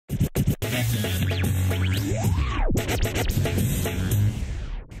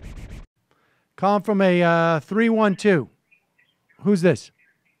Calling from a 312. Who's this?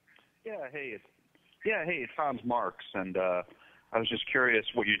 It's Hans Marks, and I was just curious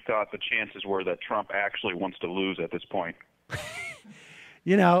what you thought the chances were that Trump actually wants to lose at this point.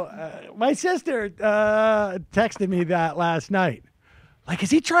 You know, my sister texted me that last night. Like,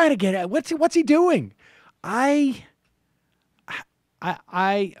 is he trying to get at what's he doing? I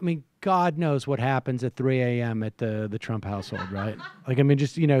mean, God knows what happens at 3 a.m. at the Trump household, right? Like, I mean,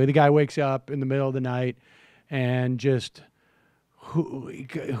 just, you know, the guy wakes up in the middle of the night and just,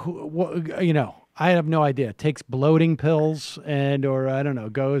 you know, I have no idea. Takes bloating pills or I don't know,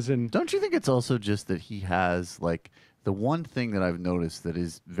 goes and. Don't you think it's also just that he has, like, the one thing that I've noticed that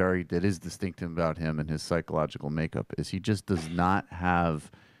is distinctive about him and his psychological makeup is he just does not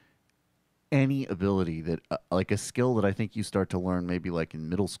have any ability that, like a skill that I think you start to learn maybe like in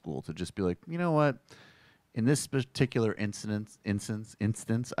middle school, to just be like, you know what, in this particular instance,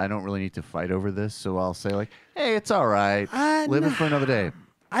 I don't really need to fight over this, so I'll say like, hey, it's all right, live it for another day.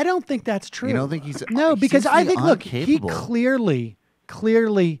 I don't think that's true. You don't think he's no? Because I think incapable. Look, he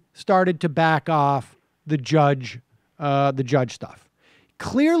clearly started to back off the judge stuff.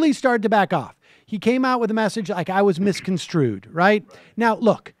 Clearly started to back off. He came out with a message like, I was misconstrued. Right now,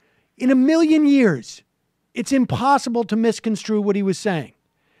 look. In a million years, it's impossible to misconstrue what he was saying.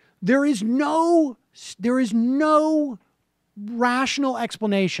 There is no rational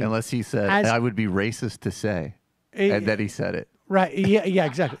explanation. Unless he said, I would be racist to say, and that he said it. Right, yeah,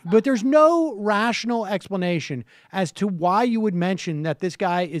 exactly. But there's no rational explanation as to why you would mention that this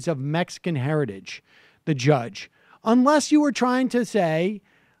guy is of Mexican heritage, the judge, unless you were trying to say,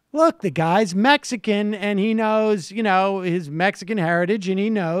 look, the guy's Mexican and he knows, you know, his Mexican heritage, and he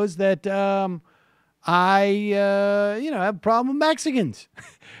knows that I have a problem with Mexicans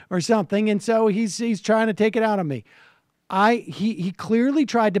or something. And so he's trying to take it out on me. He clearly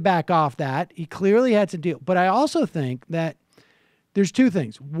tried to back off that. He clearly had to deal. But I also think that there's two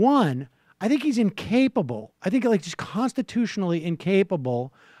things. One, I think he's incapable. I think like just constitutionally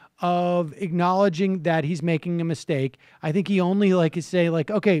incapable of acknowledging that he's making a mistake. I think he only like is say like,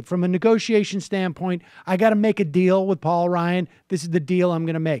 okay, from a negotiation standpoint, I got to make a deal with Paul Ryan. This is the deal I'm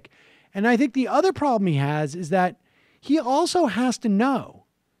going to make. And I think the other problem he has is that he also has to know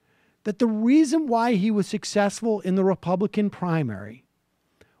that the reason why he was successful in the Republican primary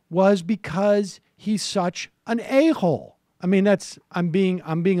was because he's such an a-hole. I mean, I'm being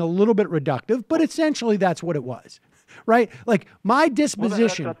a little bit reductive, but essentially that's what it was, right? Like my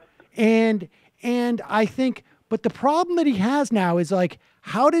disposition. Well, And I think, but the problem that he has now is like,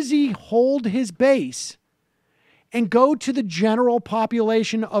 how does he hold his base and go to the general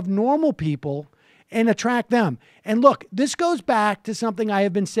population of normal people and attract them? And look, this goes back to something I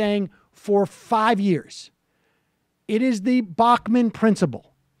have been saying for 5 years. It is the Bachmann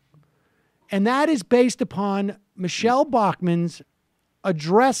principle. And that is based upon Michelle Bachmann's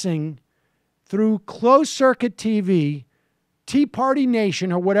addressing through closed circuit TV, Tea Party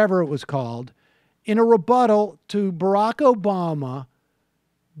Nation or whatever it was called, in a rebuttal to Barack Obama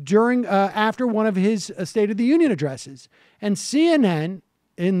during after one of his State of the Union addresses. And CNN,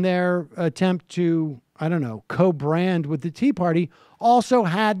 in their attempt to, I don't know, co-brand with the Tea Party, also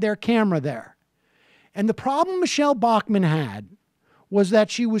had their camera there. And the problem Michelle Bachmann had was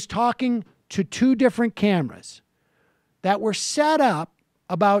that she was talking to two different cameras that were set up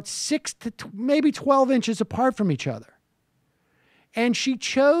about 6 to maybe 12 inches apart from each other. And she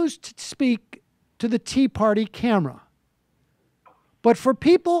chose to speak to the Tea Party camera. But for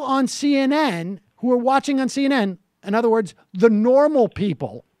people on CNN who are watching on CNN, in other words, the normal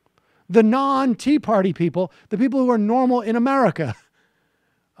people, the non-Tea Party people, the people who are normal in America,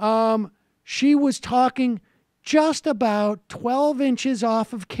 she was talking just about 12 inches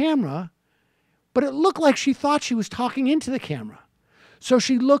off of camera, but it looked like she thought she was talking into the camera. So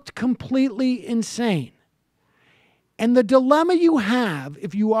she looked completely insane. And the dilemma you have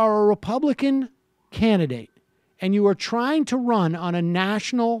if you are a Republican candidate and you are trying to run on a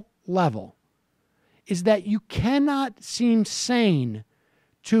national level is that you cannot seem sane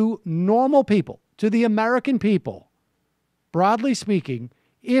to normal people, to the American people, broadly speaking,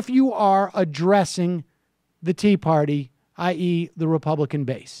 if you are addressing the Tea Party, i.e. the Republican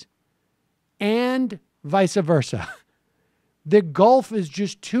base, and vice versa. The gulf is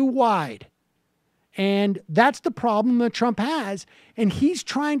just too wide. And that's the problem that Trump has. And he's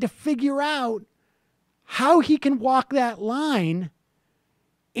trying to figure out how he can walk that line.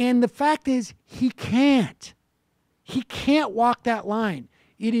 And the fact is, he can't. He can't walk that line.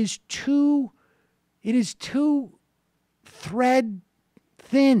 It is too thread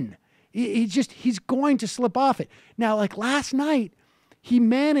thin. He's going to slip off it. Now, like last night, he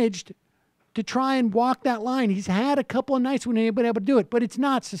managed to try and walk that line. He's had a couple of nights when he's been able to do it, but it's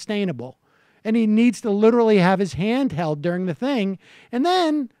not sustainable. And he needs to literally have his hand held during the thing. And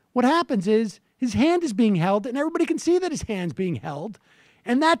then what happens is his hand is being held, and everybody can see that his hand's being held,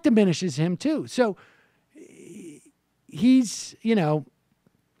 and that diminishes him too. So he's,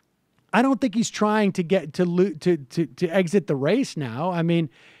 I don't think he's trying to get to exit the race now. I mean,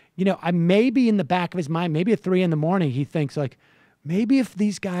 I maybe in the back of his mind, maybe at 3 a.m, he thinks like, maybe if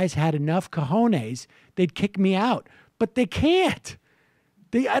these guys had enough cojones, they'd kick me out, but they can't.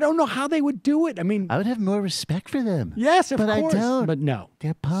 I don't know how they would do it. I mean, I would have more respect for them. Yes, of but course. I don't. But no.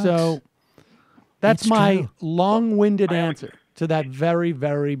 They're punks. So that's It's my true. long-winded answer to that very,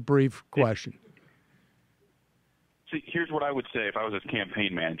 very brief question. See, here's what I would say if I was his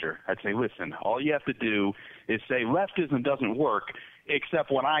campaign manager. I'd say, listen, all you have to do is say leftism doesn't work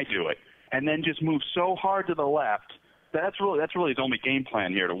except when I do it, and then just move so hard to the left. That's really his only game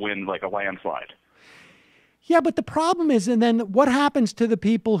plan here to win like a landslide. Yeah, but the problem is, and then what happens to the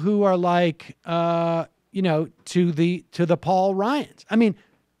people who are like, to the Paul Ryans? I mean,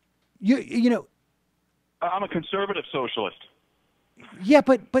 I'm a conservative socialist. Yeah,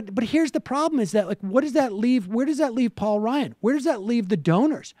 but here's the problem: is that like, what does that leave? Where does that leave Paul Ryan? Where does that leave the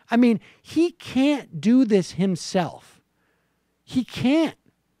donors? I mean, he can't do this himself. He can't.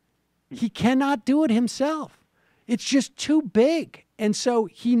 He cannot do it himself. It's just too big. And so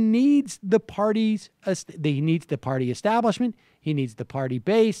he needs the parties. He needs the party establishment. He needs the party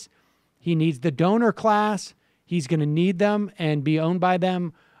base. He needs the donor class. He's going to need them and be owned by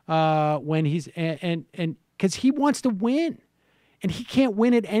them when he's and because he wants to win, and he can't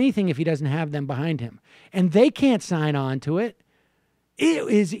win at anything if he doesn't have them behind him, and they can't sign on to it. It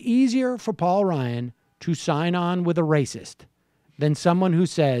is easier for Paul Ryan to sign on with a racist than someone who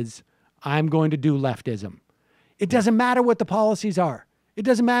says, "I'm going to do leftism." It doesn't matter what the policies are. It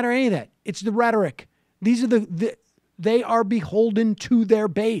doesn't matter any of that. It's the rhetoric. These are they are beholden to their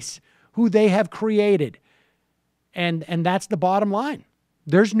base, who they have created. And that's the bottom line.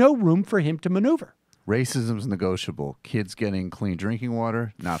 There's no room for him to maneuver. Racism's negotiable. Kids getting clean drinking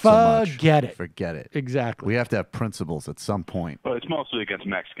water, not so much. Forget it. Forget it. Exactly. We have to have principles at some point. Well, it's mostly against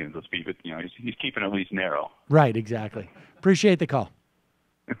Mexicans. Let's be, he's keeping it at least narrow. Right, exactly. Appreciate the call.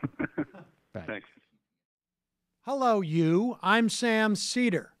 Bye. Thanks. Hello, you. I'm Sam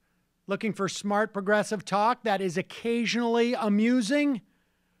Seder. Looking for smart progressive talk that is occasionally amusing?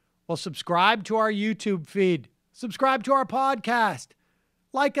 Well, subscribe to our YouTube feed. Subscribe to our podcast.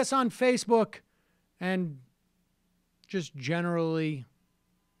 Like us on Facebook. And just generally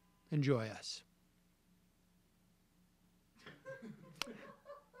enjoy us.